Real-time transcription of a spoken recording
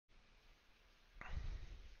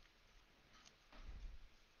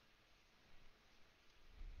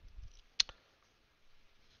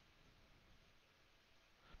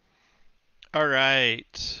All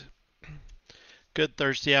right. Good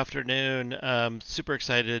Thursday afternoon. Super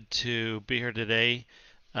excited to be here today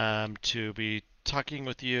to be talking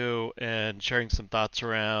with you and sharing some thoughts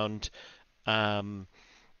around. Um,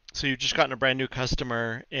 so you've just gotten a brand new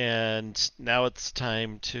customer, and now it's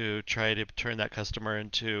time to try to turn that customer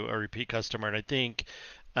into a repeat customer. And I think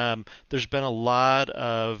there's been a lot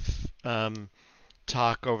of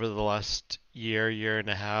talk over the last year and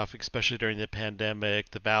a half, especially during the pandemic,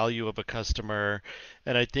 the value of a customer.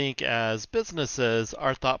 And I think as businesses,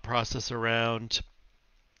 our thought process around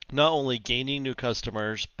not only gaining new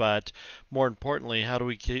customers, but more importantly, how do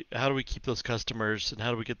we keep those customers and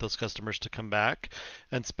how do we get those customers to come back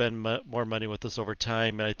and spend more money with us over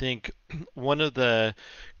time? And I think one of the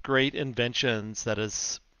great inventions that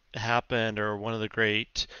has happened, or one of the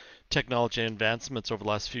great technology advancements over the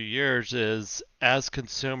last few years, is as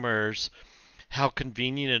consumers, how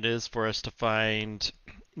convenient it is for us to find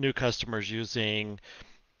new customers using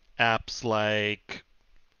apps like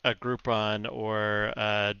a Groupon or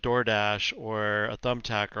a DoorDash or a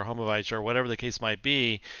Thumbtack or HomeAdvisor or whatever the case might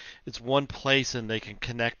be. It's one place, and they can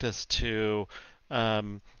connect us to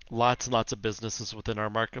um, lots and lots of businesses within our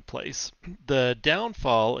marketplace. The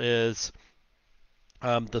downfall is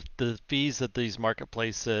the fees that these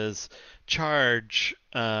marketplaces charge,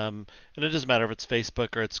 and it doesn't matter if it's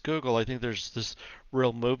Facebook or it's Google. I think there's this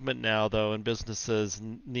real movement now, though, and businesses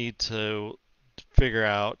need to figure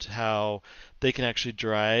out how they can actually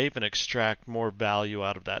drive and extract more value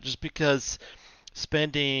out of that. Just because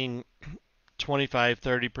spending 25,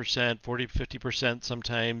 30%, 40, 50%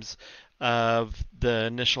 sometimes of the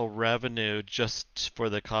initial revenue just for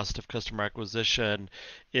the cost of customer acquisition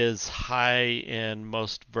is high in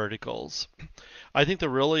most verticals. I think the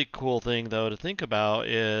really cool thing, though, to think about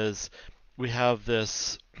is we have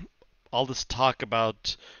this all this talk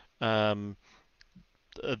about um,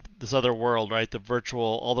 this other world, right?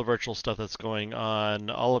 All the virtual stuff that's going on,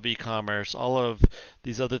 all of e-commerce, all of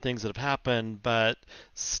these other things that have happened, but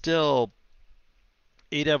still,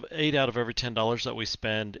 eight out of every $10 that we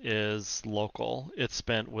spend is local. It's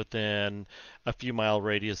spent within a few mile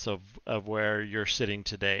radius of where you're sitting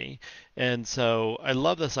today. And so I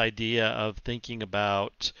love this idea of thinking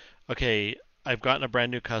about, okay, I've gotten a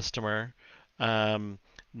brand new customer. Um,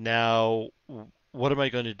 Now, what am I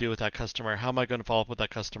going to do with that customer? How am I going to follow up with that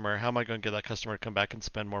customer? How am I going to get that customer to come back and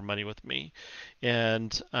spend more money with me?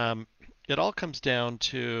 And it all comes down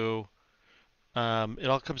to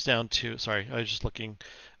Sorry, I was just looking.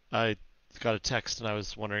 I got a text and I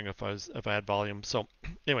was wondering if I had volume. So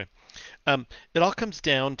anyway, um, it all comes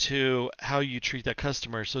down to how you treat that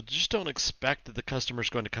customer. So just don't expect that the customer is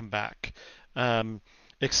going to come back. Um,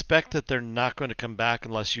 Expect that they're not going to come back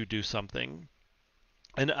unless you do something.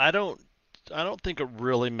 And I don't think it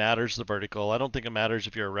really matters the vertical. I don't think it matters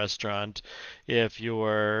if you're a restaurant, if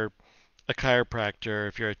you're a chiropractor,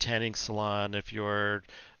 if you're a tanning salon, if you're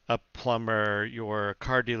a plumber, you're a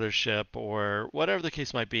car dealership, or whatever the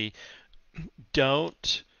case might be.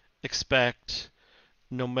 Don't expect,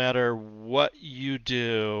 no matter what you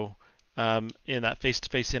do in that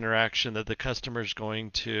face-to-face interaction, that the customer is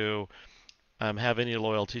going to have any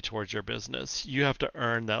loyalty towards your business. You have to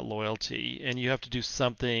earn that loyalty, and you have to do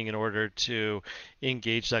something in order to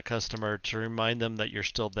engage that customer, to remind them that you're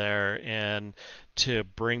still there, and to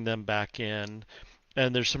bring them back in.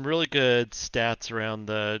 And there's some really good stats around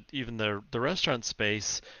the restaurant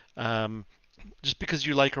space. Um, just because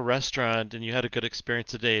you like a restaurant and you had a good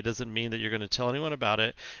experience today, it doesn't mean that you're going to tell anyone about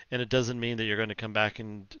it, and it doesn't mean that you're going to come back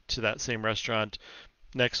to that same restaurant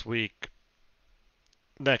next week,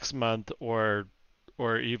 next month, or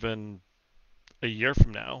even a year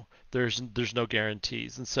from now. There's no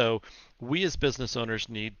guarantees, and so we as business owners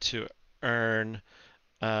need to earn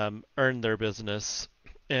earn their business.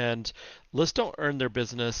 And let's don't earn their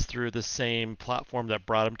business through the same platform that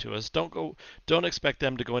brought them to us. Don't expect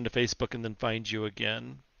them to go into Facebook and then find you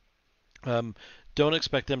again. Um, don't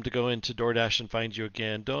expect them to go into DoorDash and find you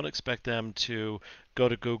again. Don't expect them to go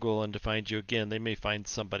to Google and to find you again. They may find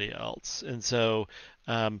somebody else. And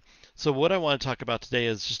um, so what I want to talk about today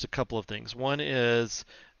is just a couple of things. One is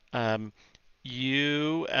um,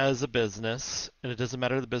 you as a business, and it doesn't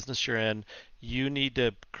matter the business you're in, you need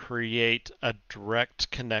to create a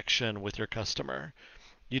direct connection with your customer.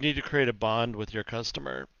 You need to create a bond with your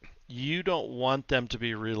customer. You don't want them to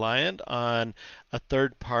be reliant on a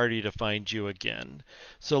third party to find you again.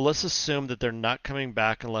 So let's assume that they're not coming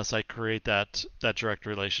back unless I create that direct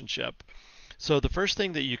relationship. So the first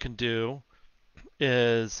thing that you can do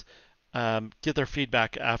is get their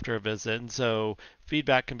feedback after a visit. And so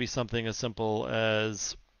feedback can be something as simple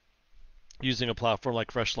as using a platform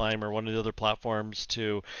like Freshline or one of the other platforms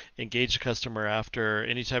to engage a customer after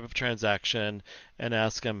any type of transaction and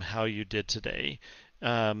ask them how you did today.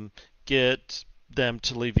 Get them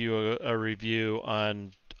to leave you a review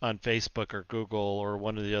on Facebook or Google or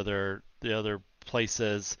one of the other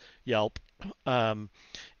places, Yelp, um,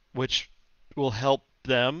 which will help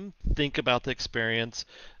them think about the experience.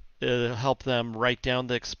 It'll help them write down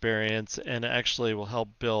the experience and actually will help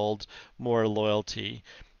build more loyalty.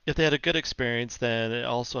 If they had a good experience, then it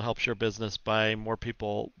also helps your business by more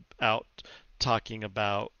people out talking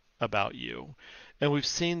about you. And we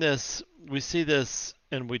see this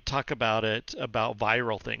and we talk about it about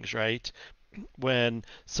viral things, right? When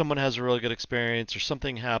someone has a really good experience or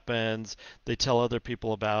something happens, they tell other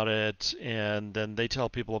people about it, and then they tell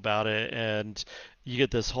people about it, and you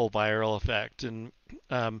get this whole viral effect. And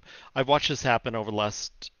I've watched this happen over the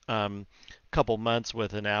last couple months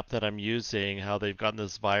with an app that I'm using, how they've gotten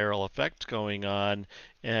this viral effect going on,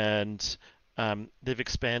 and they've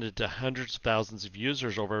expanded to hundreds of thousands of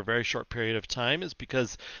users over a very short period of time, is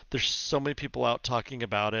because there's so many people out talking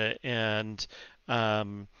about it,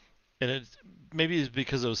 um, and it maybe it's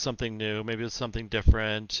because it was something new, maybe it was something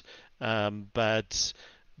different, but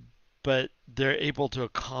they're able to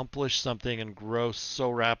accomplish something and grow so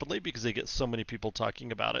rapidly because they get so many people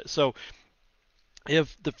talking about it. So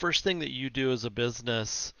if the first thing that you do as a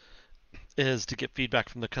business is to get feedback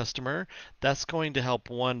from the customer, that's going to help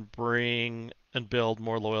one bring and build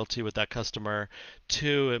more loyalty with that customer.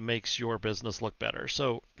 Two, it makes your business look better.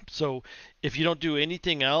 So if you don't do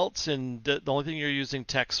anything else and the only thing you're using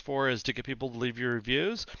text for is to get people to leave your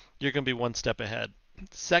reviews, you're going to be one step ahead.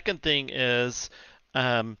 Second thing is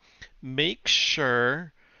um, make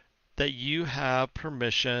sure that you have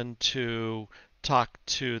permission to talk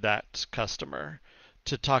to that customer,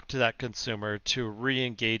 to talk to that consumer, to re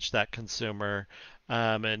engage that consumer,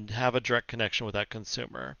 and have a direct connection with that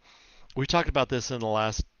consumer. We talked about this in the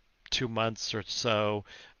last 2 months or so,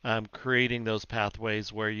 creating those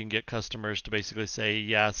pathways where you can get customers to basically say,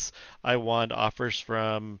 yes, I want offers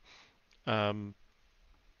from um,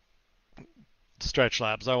 Stretch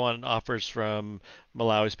Labs. I want offers from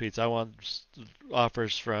Malawi's Pizza. I want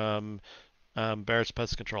offers from Barrett's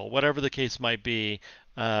Pest Control, whatever the case might be,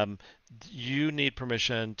 um, you need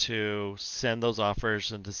permission to send those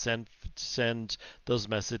offers and to send those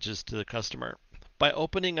messages to the customer. By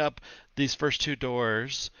opening up these first two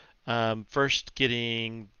doors, first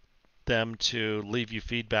getting them to leave you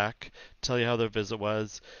feedback, tell you how their visit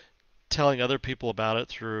was, telling other people about it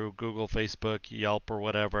through Google, Facebook, Yelp, or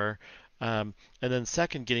whatever. And then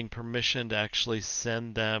second, getting permission to actually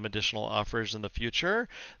send them additional offers in the future,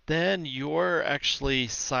 then you're actually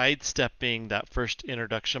sidestepping that first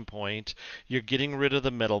introduction point. You're getting rid of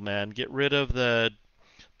the middleman, get rid of the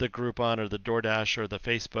Groupon or the DoorDash or the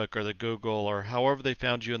Facebook or the Google or however they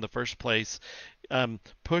found you in the first place.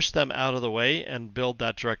 Push them out of the way and build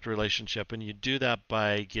that direct relationship. And you do that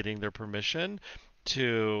by getting their permission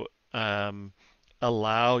to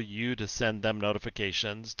allow you to send them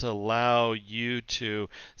notifications, to allow you to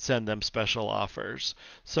send them special offers.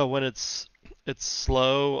 So when it's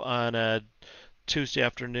slow on a Tuesday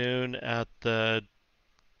afternoon at the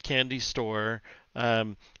candy store,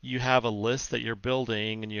 you have a list that you're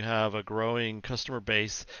building and you have a growing customer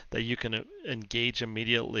base that you can engage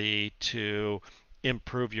immediately to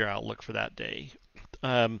improve your outlook for that day.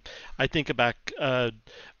 I think back a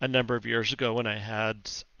number of years ago when I had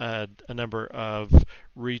a number of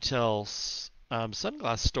retail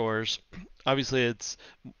sunglass stores. Obviously,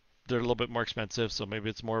 they're a little bit more expensive, so maybe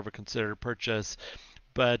it's more of a considered purchase.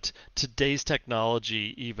 But today's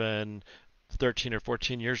technology, even 13 or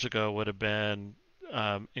 14 years ago, would have been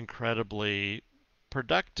incredibly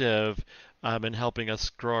productive in helping us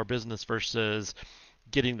grow our business versus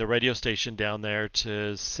getting the radio station down there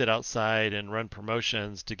to sit outside and run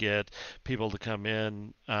promotions to get people to come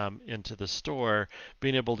in into the store.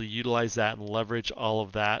 Being able to utilize that and leverage all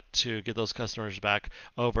of that to get those customers back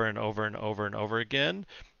over and over and over and over again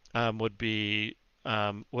would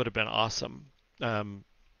have been awesome. Um,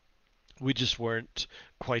 we just weren't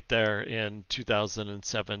quite there in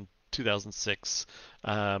 2007, 2006,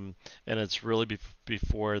 and it's really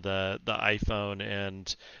before the iPhone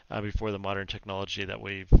and before the modern technology that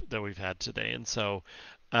we've had today. And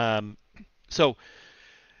um, so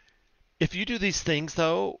if you do these things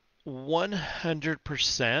though,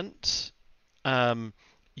 100%, um,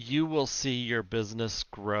 you will see your business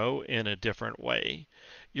grow in a different way.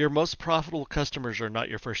 Your most profitable customers are not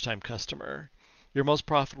your first time customer. Your most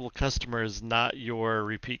profitable customer is not your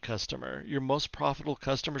repeat customer. Your most profitable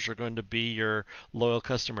customers are going to be your loyal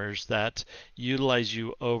customers that utilize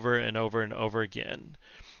you over and over and over again.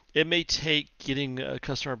 It may take getting a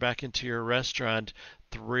customer back into your restaurant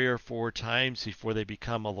 3 or 4 times before they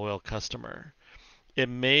become a loyal customer. It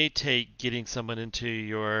may take getting someone into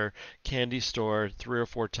your candy store 3 or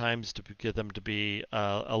 4 times to get them to be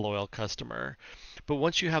a loyal customer. But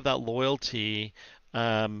once you have that loyalty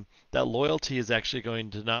is actually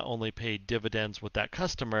going to not only pay dividends with that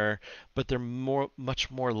customer, but they're much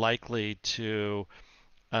more likely to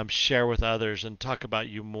share with others and talk about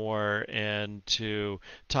you more and to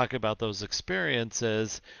talk about those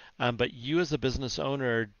experiences. But you as a business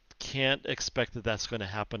owner can't expect that that's going to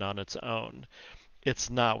happen on its own.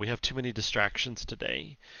 It's not. We have too many distractions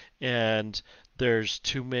today, and there's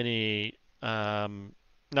too many, not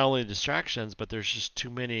only distractions, but there's just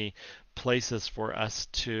too many places for us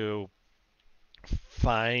to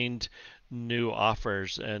find new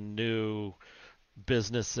offers and new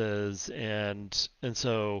businesses,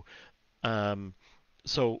 um,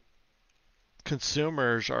 so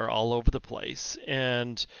consumers are all over the place,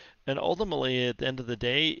 and ultimately at the end of the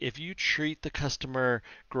day, if you treat the customer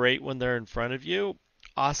great when they're in front of you,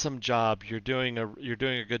 awesome job. You're doing a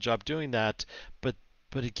good job doing that. but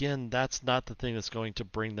but again, that's not the thing that's going to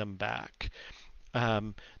bring them back.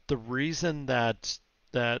 The reason that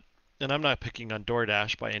and I'm not picking on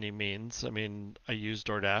DoorDash by any means. I mean, I use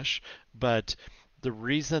DoorDash, but the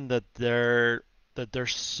reason that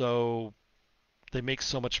they make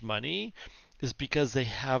so much money is because they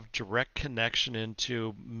have direct connection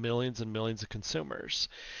into millions and millions of consumers.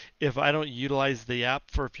 If I don't utilize the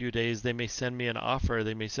app for a few days, they may send me an offer,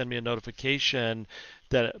 they may send me a notification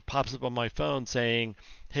that pops up on my phone saying,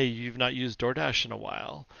 "Hey, you've not used DoorDash in a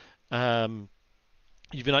while. Um,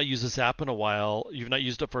 you've not used this app in a while, you've not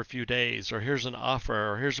used it for a few days, or here's an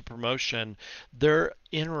offer, or here's a promotion." They're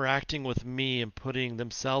interacting with me and putting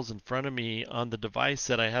themselves in front of me on the device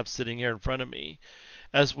that I have sitting here in front of me.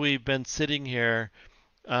 As we've been sitting here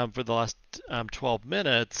for the last 12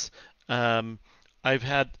 minutes, um, I've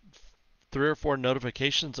had 3 or 4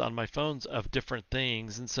 notifications on my phones of different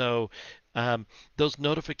things. And so those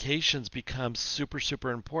notifications become super,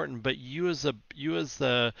 super important. But you as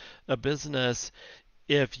a business,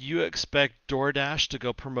 if you expect DoorDash to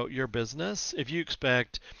go promote your business, if you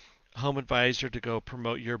expect Home Advisor to go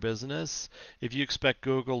promote your business, if you expect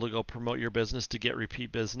Google to go promote your business to get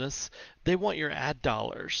repeat business, they want your ad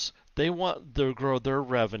dollars. They want to grow their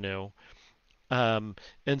revenue. And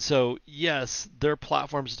so, yes, there are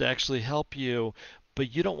platforms to actually help you,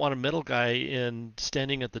 but you don't want a middle guy in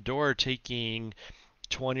standing at the door taking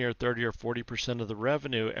 20 or 30 or 40% of the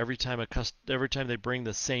revenue every time they bring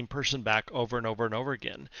the same person back over and over and over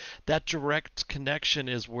again. That direct connection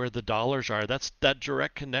is where the dollars are. That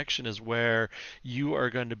direct connection is where you are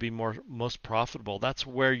going to be most profitable. That's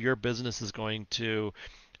where your business is going to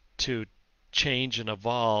change and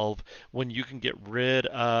evolve, when you can get rid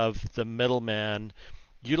of the middleman.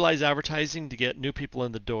 Utilize advertising to get new people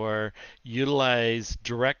in the door. Utilize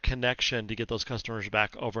direct connection to get those customers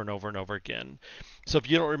back over and over and over again. So if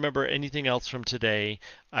you don't remember anything else from today,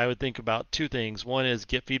 I would think about two things. One is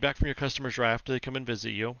get feedback from your customers right after they come and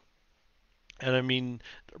visit you. And I mean,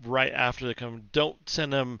 right after they come. Don't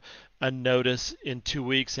send them a notice in 2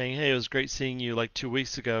 weeks saying, "Hey, it was great seeing you like 2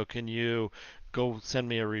 weeks ago. Can you go send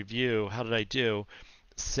me a review? How did I do?"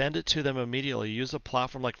 Send it to them immediately. Use a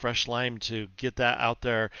platform like Fresh Lime to get that out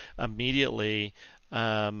there immediately,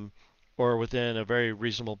 um, or within a very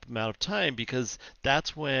reasonable amount of time, because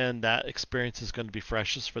that's when that experience is going to be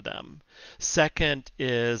freshest for them. Second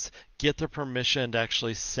is get their permission to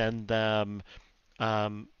actually send them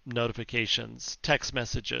notifications, text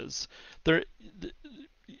messages. They're,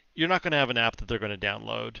 you're not going to have an app that they're going to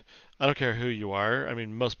download. I don't care who you are. I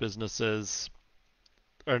mean, most businesses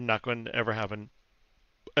are not going to ever have an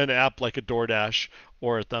app like a DoorDash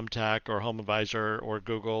or a Thumbtack or Home Advisor or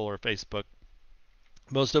Google or Facebook.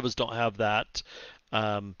 Most of us don't have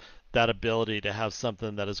um, that ability to have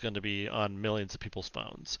something that is going to be on millions of people's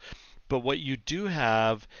phones. But what you do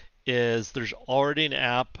have is there's already an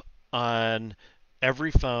app on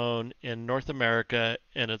every phone in North America,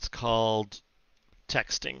 and it's called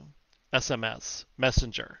texting, SMS,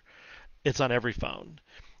 Messenger. It's on every phone.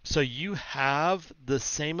 So you have the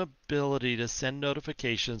same ability to send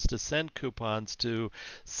notifications, to send coupons, to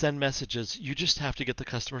send messages. You just have to get the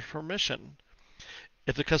customer's permission.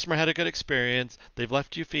 If the customer had a good experience, they've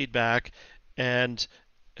left you feedback, and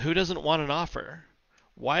who doesn't want an offer?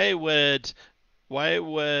 Why would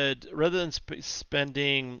rather than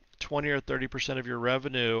spending 20 or 30% of your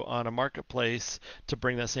revenue on a marketplace to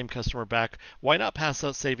bring that same customer back, why not pass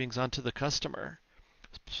that savings on to the customer?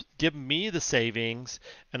 give me the savings,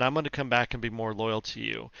 and I'm going to come back and be more loyal to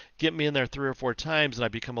you. Get me in there 3 or 4 times, and I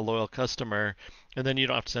become a loyal customer, and then you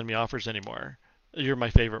don't have to send me offers anymore. You're my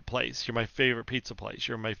favorite place. You're my favorite pizza place.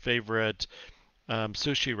 You're my favorite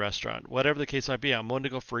sushi restaurant. Whatever the case might be, I'm going to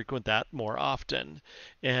go frequent that more often,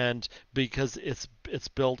 and because it's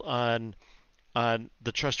built on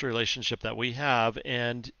the trust relationship that we have,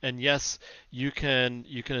 and yes, you can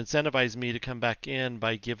incentivize me to come back in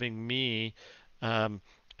by giving me um,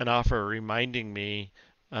 an offer reminding me,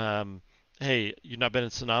 um, hey, you've not been in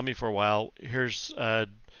Tsunami for a while, here's a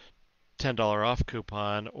 $10 off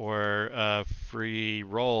coupon or a free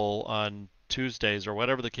roll on Tuesdays or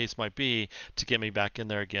whatever the case might be to get me back in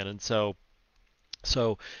there again. And so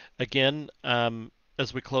again,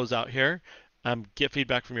 as we close out here, get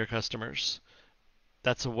feedback from your customers.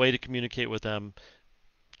 That's a way to communicate with them.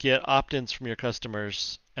 Get opt-ins from your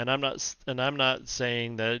customers. And I'm not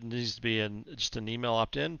saying that it needs to be just an email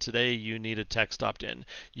opt-in. Today you need a text opt-in.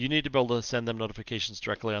 You need to be able to send them notifications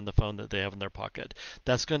directly on the phone that they have in their pocket.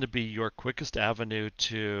 That's going to be your quickest avenue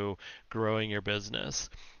to growing your business.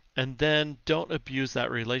 And then don't abuse that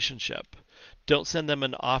relationship. Don't send them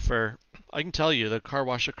an offer. I can tell you, the car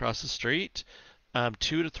wash across the street,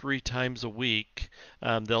 2 to 3 times a week,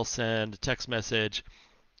 they'll send a text message,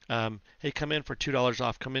 hey, come in for $2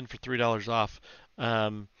 off, come in for $3 off.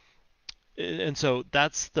 Um, and so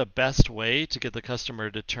that's the best way to get the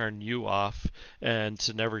customer to turn you off and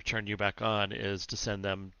to never turn you back on, is to send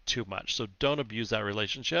them too much. So don't abuse that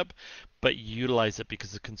relationship, but utilize it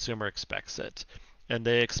because the consumer expects it. And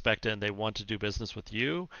they expect it and they want to do business with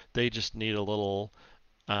you. They just need a little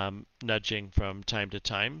nudging from time to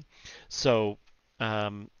time. So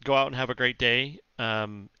go out and have a great day.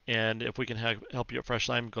 And if we can help you at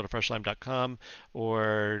Freshlyme, go to freshlyme.com,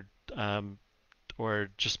 or um, or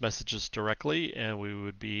just message us directly, and we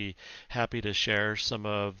would be happy to share some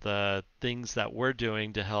of the things that we're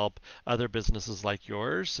doing to help other businesses like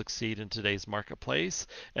yours succeed in today's marketplace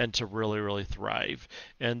and to really, really thrive.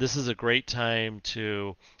 And this is a great time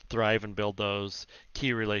to thrive and build those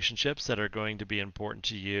key relationships that are going to be important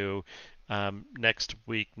to you next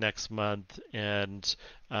week, next month, and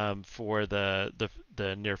for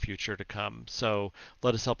the near future to come. So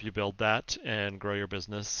let us help you build that and grow your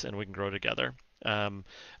business, and we can grow together. Um,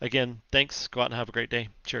 Again, thanks. Go out and have a great day.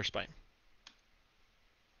 Cheers. Bye.